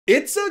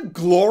It's a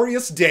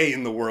glorious day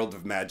in the world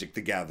of Magic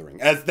the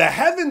Gathering, as the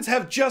heavens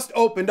have just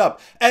opened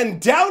up,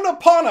 and down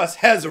upon us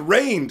has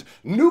rained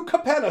new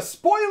Capenna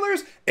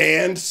spoilers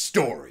and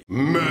story.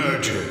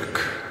 Magic.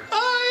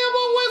 I am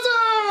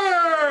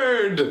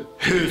a wizard!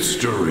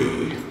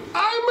 History.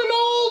 I'm an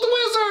old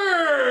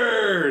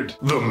wizard!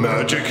 The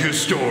magic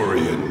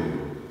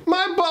historian.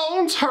 My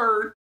bones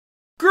hurt.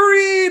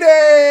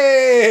 Greetings,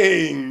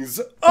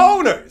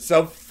 owners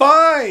of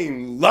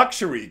fine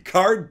luxury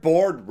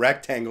cardboard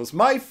rectangles.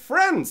 My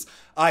friends,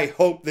 I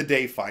hope the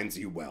day finds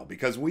you well,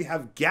 because we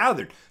have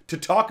gathered to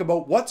talk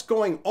about what's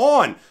going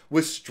on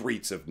with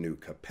Streets of New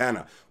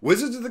Capenna.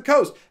 Wizards of the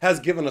Coast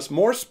has given us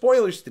more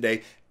spoilers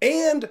today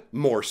and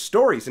more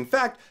stories. In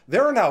fact,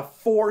 there are now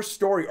 4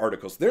 story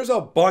articles. There's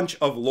a bunch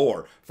of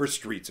lore for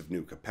Streets of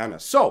New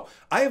Capenna. So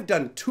I have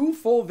done 2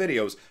 full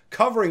videos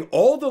covering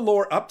all the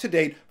lore up to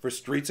date for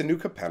Streets of New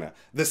Capenna.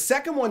 The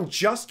second one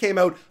just came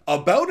out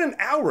about an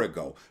hour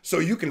ago, so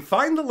you can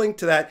find the link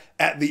to that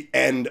at the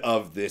end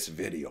of this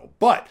video.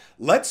 But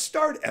let's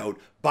start out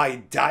by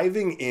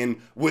diving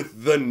in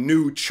with the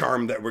new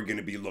charm that we're going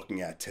to be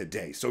looking at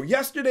today. So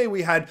yesterday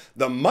we had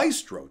the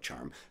Maestro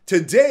charm.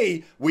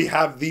 Today we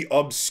have the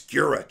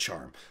Obscura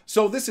charm.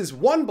 So this is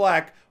 1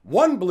 black,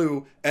 1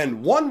 blue,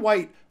 and 1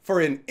 white for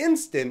an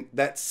instant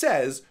that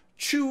says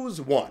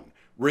choose 1.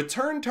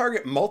 Return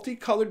target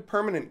multicolored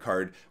permanent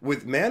card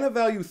with mana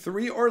value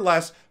 3 or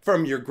less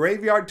from your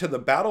graveyard to the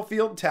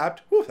battlefield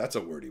tapped. Whew, that's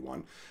a wordy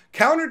one.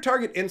 Counter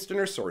target instant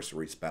or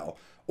sorcery spell,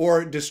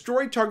 or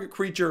destroy target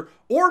creature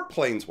or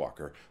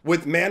planeswalker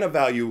with mana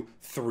value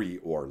 3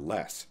 or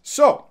less.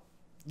 So,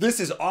 this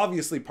is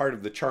obviously part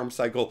of the charm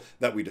cycle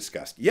that we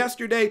discussed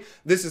yesterday.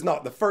 This is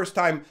not the first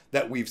time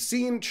that we've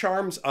seen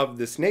charms of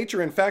this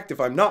nature. In fact, if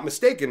I'm not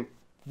mistaken,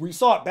 we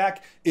saw it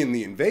back in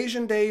the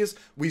Invasion days,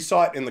 we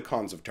saw it in the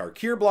Khans of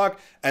Tarkir block,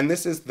 and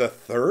this is the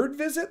 3rd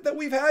visit that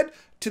we've had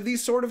to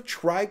these sort of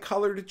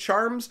tri-colored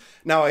charms.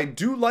 Now, I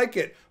do like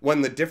it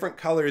when the different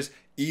colors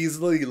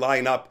easily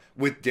line up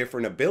with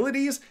different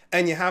abilities,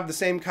 and you have the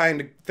same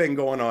kind of thing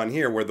going on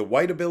here, where the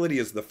white ability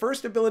is the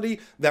first ability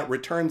that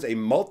returns a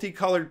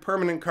multicolored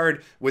permanent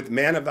card with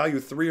mana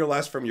value 3 or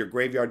less from your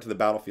graveyard to the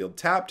battlefield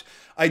tapped.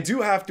 I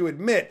do have to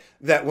admit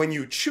that when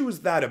you choose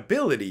that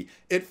ability,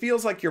 it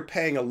feels like you're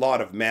paying a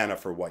lot of mana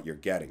for what you're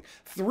getting.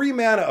 3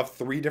 mana of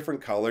 3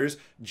 different colors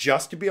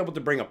just to be able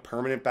to bring a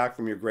permanent back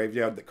from your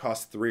graveyard that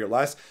costs 3 or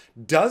less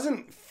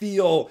doesn't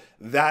feel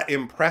that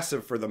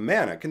impressive for the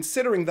mana,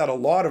 considering that a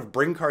lot of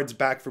bring cards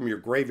back from your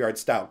graveyard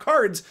style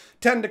cards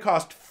tend to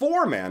cost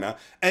 4 mana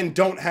and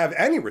don't have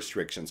any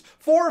restrictions.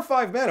 4 or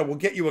 5 mana will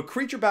get you a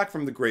creature back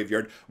from the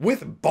graveyard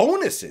with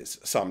bonuses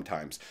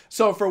sometimes.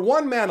 So for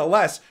 1 mana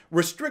less,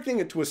 restricting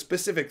it to a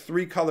specific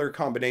 3-color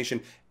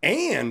combination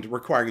and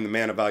requiring the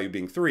mana value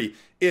being 3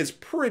 is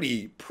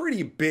pretty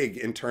big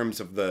in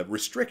terms of the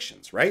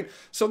restrictions, right?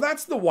 So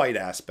that's the white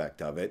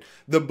aspect of it.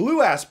 The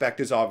blue aspect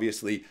is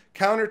obviously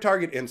counter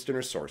target instant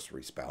or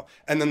sorcery spell.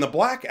 And then the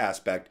black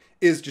aspect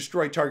is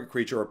destroy target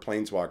creature or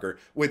planeswalker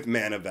with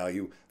mana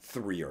value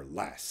 3 or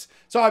less.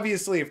 So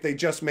obviously, if they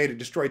just made a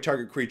destroy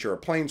target creature or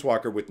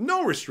planeswalker with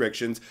no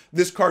restrictions,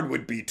 this card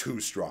would be too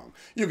strong.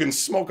 You can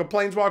smoke a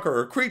planeswalker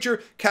or a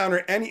creature,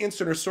 counter any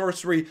instant or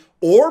sorcery,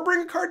 or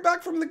bring a card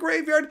back from the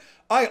graveyard.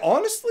 I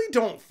honestly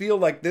don't feel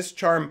like this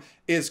charm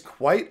is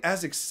quite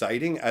as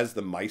exciting as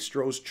the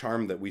Maestro's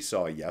charm that we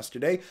saw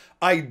yesterday.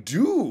 I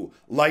do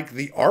like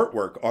the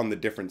artwork on the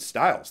different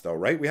styles though,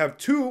 right? We have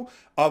 2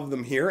 of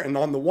them here, and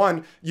on the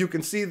one, you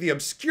can see the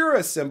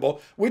Obscura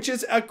symbol, which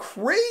is a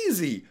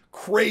crazy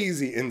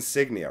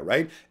insignia,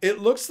 right? It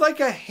looks like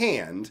a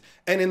hand,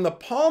 and in the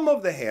palm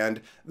of the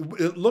hand,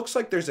 it looks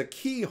like there's a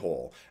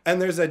keyhole,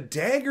 and there's a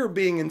dagger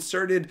being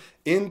inserted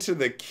into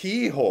the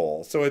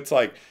keyhole. So it's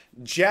like,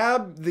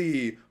 jab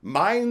the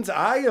mind's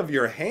eye of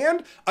your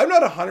hand. I'm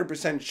not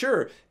 100%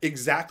 sure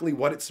exactly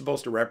what it's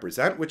supposed to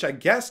represent, which I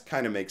guess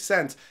kind of makes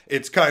sense.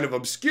 It's kind of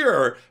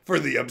obscure for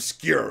the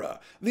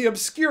Obscura. The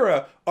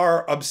Obscura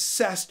are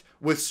obsessed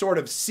with sort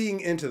of seeing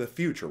into the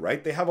future,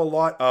 right? They have a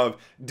lot of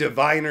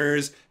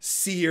diviners,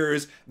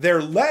 seers.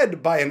 They're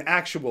led by an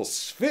actual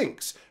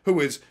sphinx who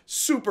is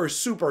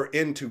super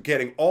into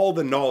getting all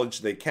the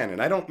knowledge they can.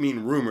 And I don't mean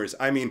rumors,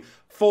 I mean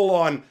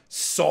full-on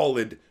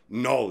solid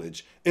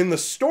knowledge. In the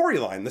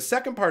storyline, the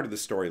second part of the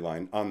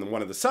storyline, on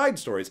one of the side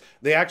stories,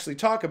 they actually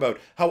talk about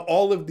how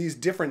all of these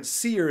different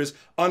seers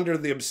under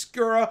the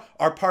Obscura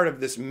are part of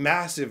this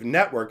massive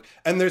network,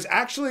 and there's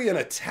actually an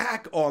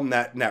attack on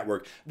that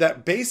network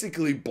that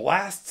basically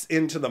blasts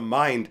into the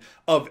mind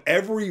of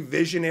every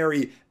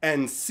visionary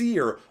and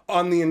seer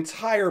on the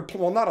entire,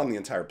 well, not on the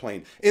entire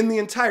plane, in the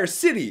entire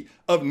city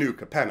of New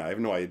Capenna. I have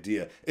no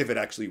idea if it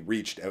actually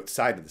reached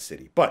outside of the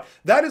city, but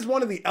that is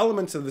one of the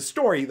elements of the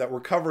story that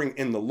we're covering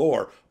in the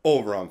lore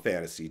over on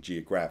Fantasy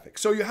Geographic.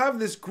 So you have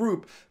this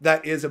group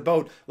that is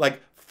about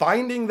like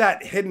finding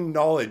that hidden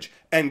knowledge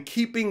and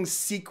keeping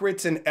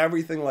secrets and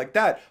everything like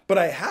that. But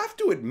I have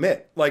to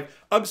admit, like,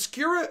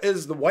 Obscura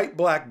is the white,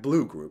 black,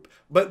 blue group,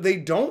 but they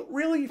don't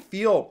really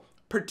feel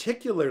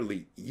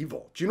particularly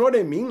evil. Do you know what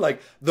I mean?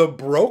 Like the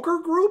broker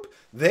group,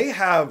 they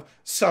have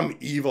some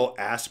evil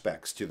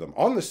aspects to them.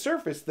 On the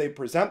surface, they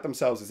present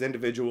themselves as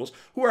individuals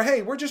who are,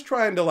 hey, we're just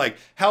trying to like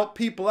help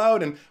people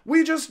out, and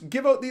we just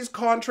give out these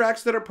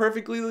contracts that are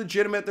perfectly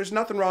legitimate. There's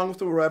nothing wrong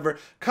with whoever.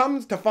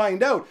 Comes to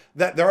find out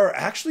that there are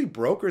actually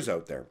brokers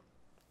out there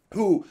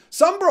who,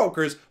 some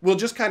brokers will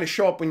just kind of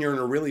show up when you're in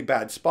a really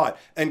bad spot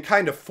and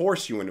kind of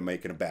force you into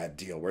making a bad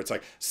deal, where it's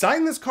like,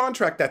 sign this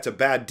contract that's a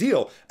bad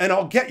deal and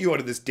I'll get you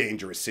out of this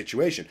dangerous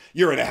situation.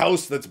 You're in a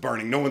house that's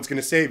burning, no one's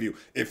going to save you.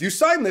 If you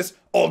sign this,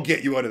 I'll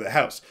get you out of the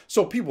house.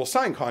 So people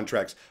sign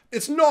contracts.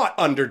 It's not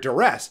under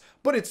duress,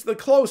 but it's the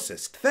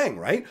closest thing,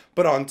 right?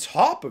 But on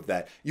top of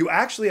that, you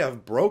actually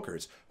have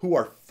brokers who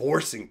are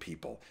forcing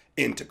people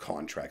into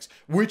contracts,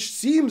 which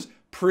seems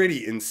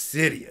pretty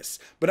insidious.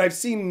 But I've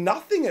seen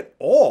nothing at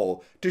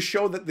all to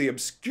show that the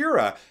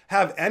Obscura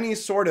have any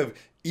sort of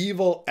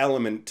evil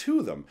element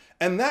to them.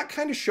 And that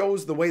kind of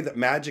shows the way that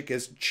Magic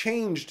has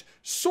changed,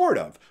 sort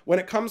of, when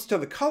it comes to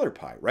the color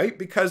pie, right?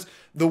 Because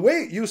the way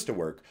it used to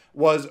work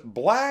was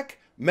black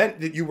meant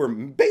that you were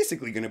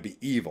basically going to be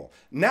evil.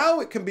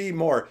 Now it can be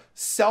more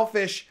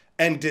selfish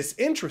and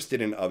disinterested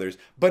in others,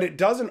 but it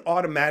doesn't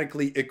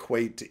automatically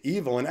equate to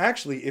evil. And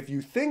actually, if you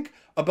think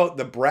about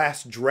the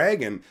brass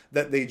dragon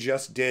that they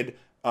just did,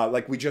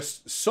 like we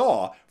just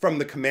saw from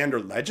the Commander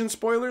Legend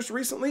spoilers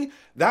recently,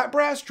 that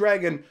brass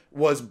dragon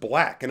was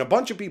black. And a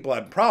bunch of people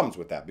had problems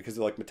with that because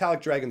they're like,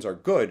 metallic dragons are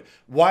good.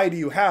 Why do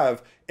you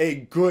have a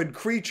good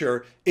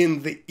creature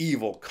in the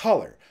evil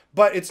color?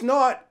 But it's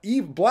not,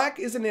 black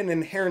isn't an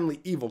inherently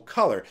evil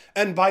color.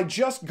 And by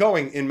just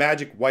going in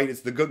Magic, white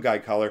is the good guy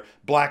color,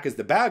 black is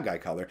the bad guy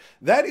color,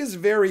 that is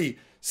very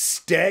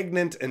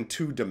stagnant and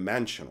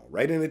two-dimensional,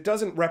 right? And it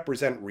doesn't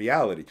represent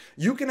reality.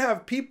 You can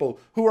have people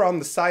who are on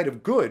the side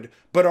of good,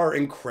 but are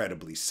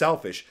incredibly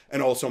selfish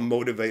and also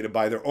motivated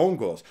by their own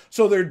goals.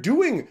 So they're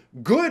doing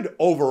good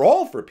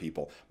overall for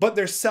people, but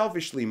they're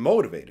selfishly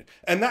motivated.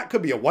 And that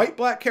could be a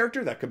white-black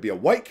character, that could be a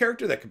white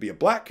character, that could be a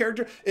black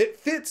character. It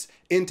fits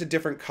into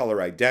different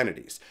color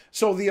identities.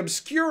 So the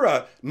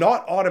Obscura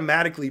not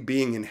automatically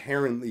being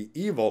inherently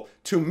evil,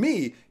 to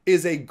me,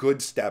 is a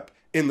good step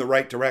in the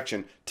right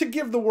direction to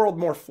give the world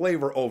more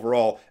flavor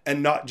overall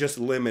and not just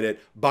limit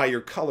it by your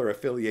color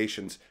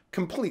affiliations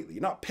completely.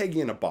 You're not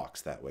pegging in a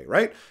box that way,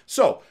 right?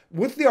 So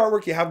with the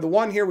artwork, you have the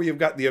one here where you've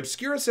got the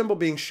Obscura symbol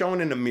being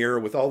shown in a mirror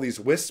with all these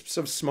wisps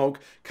of smoke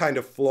kind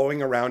of flowing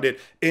around it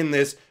in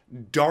this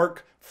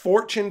dark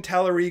fortune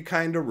tellery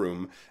kind of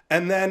room.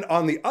 And then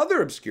on the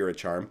other Obscura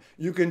charm,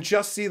 you can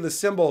just see the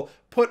symbol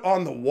put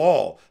on the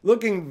wall,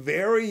 looking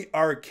very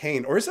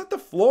arcane. Or is that the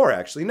floor,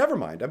 actually? Never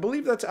mind. I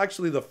believe that's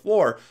actually the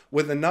floor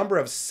with a number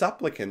of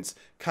supplicants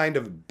kind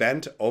of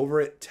bent over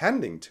it,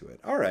 tending to it.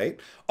 All right.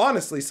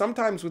 Honestly,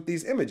 sometimes with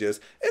these images,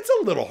 it's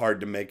a little hard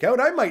to make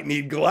out. I might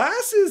need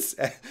glasses.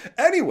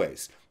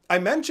 Anyways, I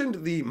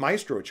mentioned the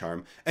Maestro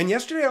charm, and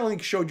yesterday I only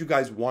showed you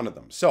guys one of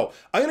them. So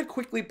I'm going to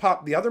quickly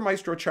pop the other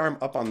Maestro charm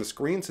up on the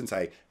screen since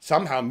I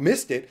somehow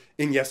missed it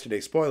in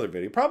yesterday's spoiler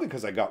video, probably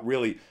because I got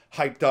really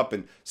hyped up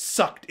and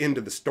sucked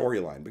into the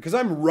storyline, because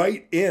I'm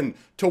right in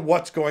to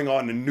what's going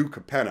on in New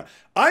Capenna.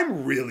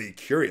 I'm really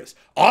curious.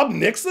 Ob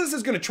Nixilis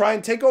is going to try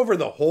and take over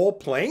the whole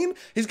plane?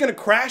 He's going to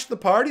crash the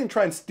party and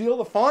try and steal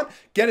the font,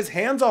 get his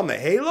hands on the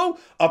halo?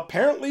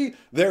 Apparently,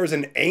 there's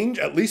an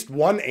angel, at least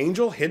one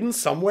angel hidden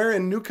somewhere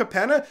in New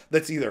Capenna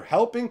that's either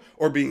helping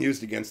or being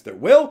used against their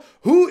will.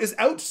 Who is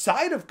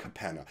outside of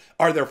Capenna?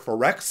 Are there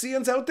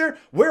Phyrexians out there?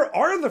 Where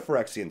are the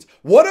Phyrexians?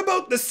 What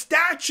about the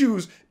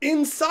statues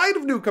inside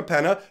of New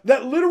Capenna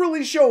that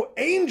literally show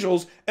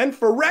angels and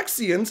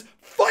Phyrexians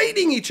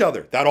fighting each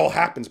other? That all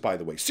happens, by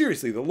the way.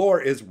 Seriously, the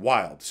lore is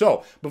wild.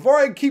 So before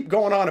I keep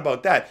going on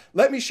about that,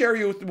 let me share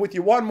with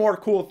you one more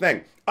cool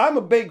thing. I'm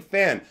a big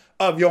fan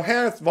of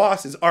Johannes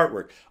Voss's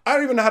artwork. I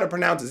don't even know how to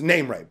pronounce his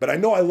name right, but I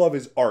know I love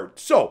his art.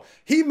 So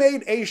he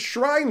made a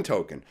shrine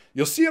token.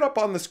 You'll see it up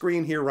on the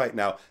screen here right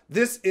now.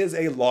 This is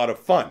a lot of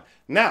fun.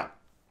 Now,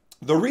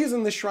 the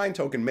reason this shrine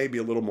token may be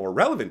a little more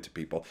relevant to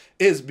people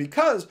is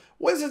because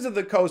Wizards of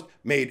the Coast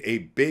made a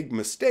big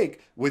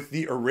mistake with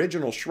the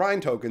original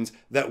shrine tokens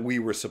that we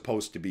were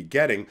supposed to be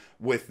getting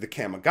with the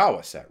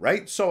Kamigawa set,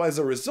 right? So as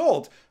a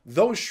result,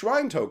 those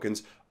shrine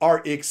tokens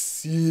are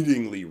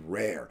exceedingly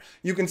rare.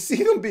 You can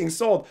see them being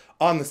sold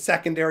on the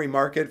secondary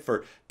market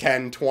for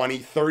 $10, $20,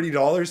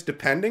 $30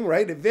 depending,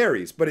 right? It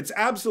varies, but it's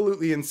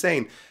absolutely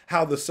insane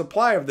how the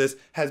supply of this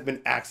has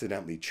been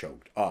accidentally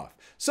choked off.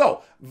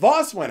 So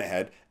Voss went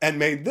ahead and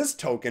made this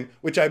token,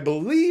 which I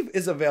believe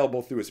is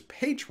available through his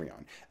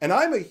Patreon. And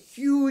I'm a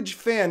huge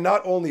fan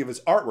not only of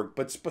his artwork,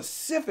 but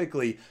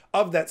specifically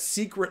of that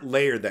secret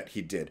layer that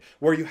he did,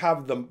 where you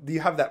have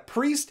that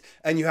priest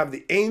and you have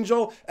the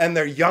angel and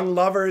they're young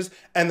lovers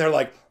and they're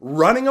like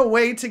running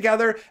away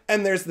together,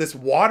 and there's this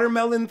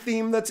watermelon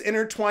theme that's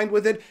intertwined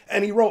with it,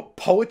 and he wrote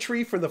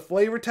poetry for the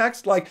flavor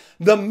text. Like,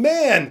 the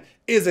man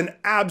is an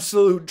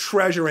absolute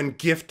treasure and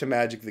gift to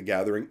Magic the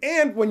Gathering.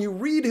 And when you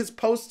read his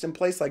posts in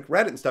places like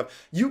Reddit and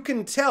stuff, you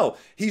can tell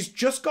he's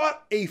just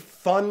got a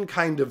fun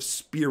kind of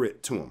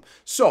spirit to him.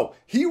 So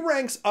he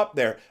ranks up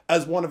there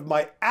as one of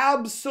my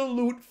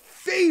absolute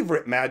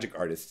favorite Magic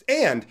artists.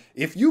 And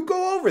if you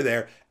go over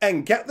there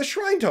and get the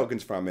shrine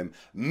tokens from him,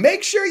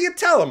 make sure you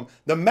tell him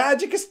the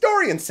Magic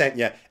Historian sent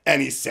you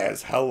and he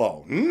says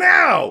hello.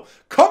 Now,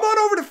 come on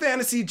over to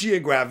Fantasy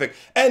Geographic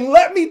and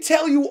let me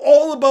tell you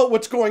all about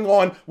what's going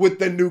on with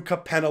the new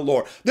Capenna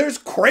lore. There's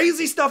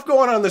crazy stuff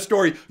going on in the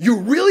story. You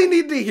really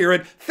need to hear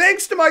it.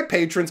 Thanks to my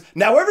patrons.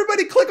 Now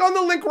everybody click on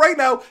the link right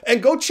now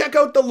and go check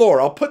out the lore.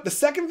 I'll put the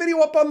second video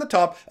up on the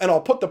top and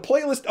I'll put the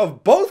playlist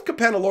of both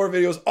Capenna lore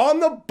videos on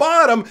the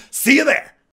bottom. See you there.